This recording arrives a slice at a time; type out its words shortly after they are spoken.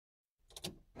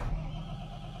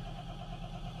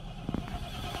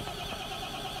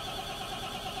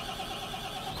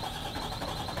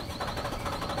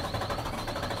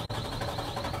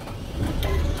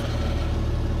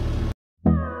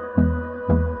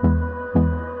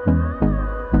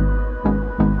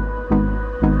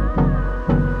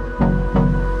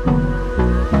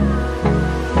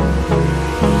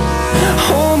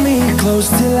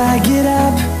close till I get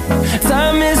up.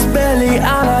 Time is barely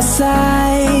on our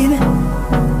side.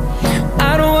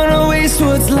 I don't wanna waste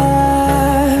what's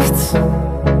left.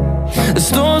 The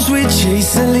storms we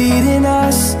chase are leading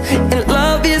us, and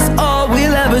love is all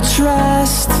we'll ever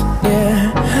trust.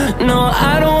 Yeah, no,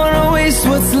 I don't wanna waste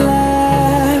what's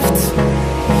left.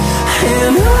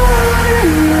 And on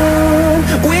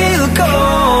we'll go,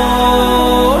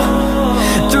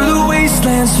 through the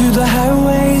wastelands, through the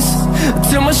highways,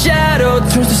 till my shadow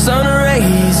turns to sun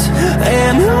rays.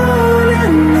 And on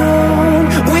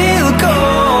we'll go,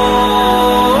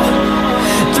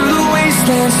 through the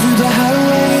wastelands, through the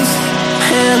highways,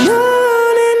 and on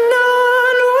we'll go.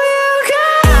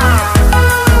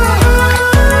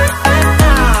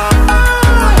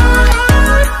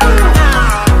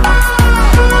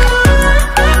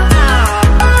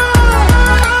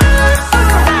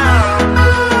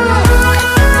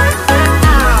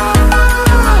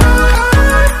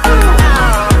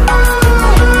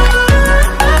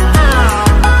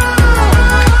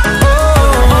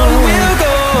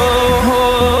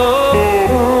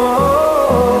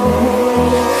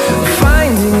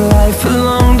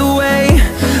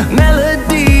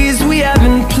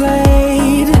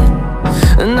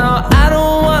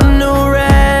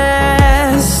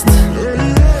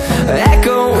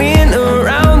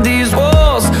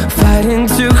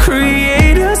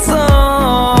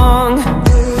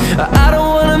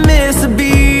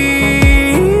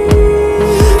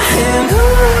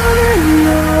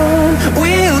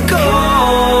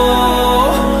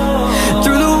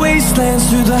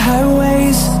 Through the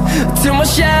highways, till my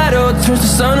shadow turns to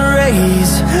sun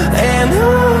rays. And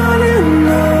on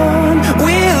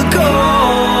we'll go,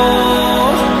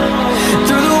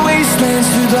 through the wastelands,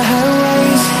 through the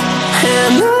highways,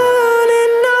 and on we'll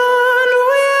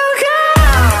go.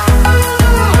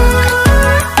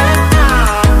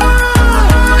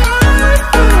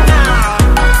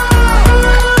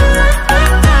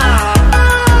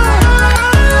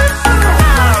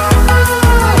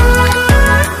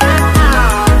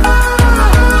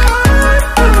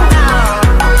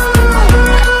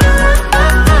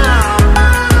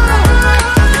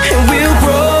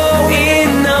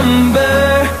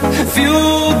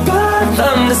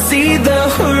 To see the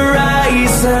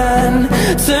horizon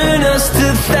turn us to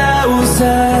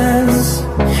thousands,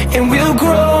 and we'll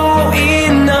grow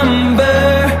in number,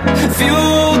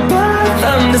 fuel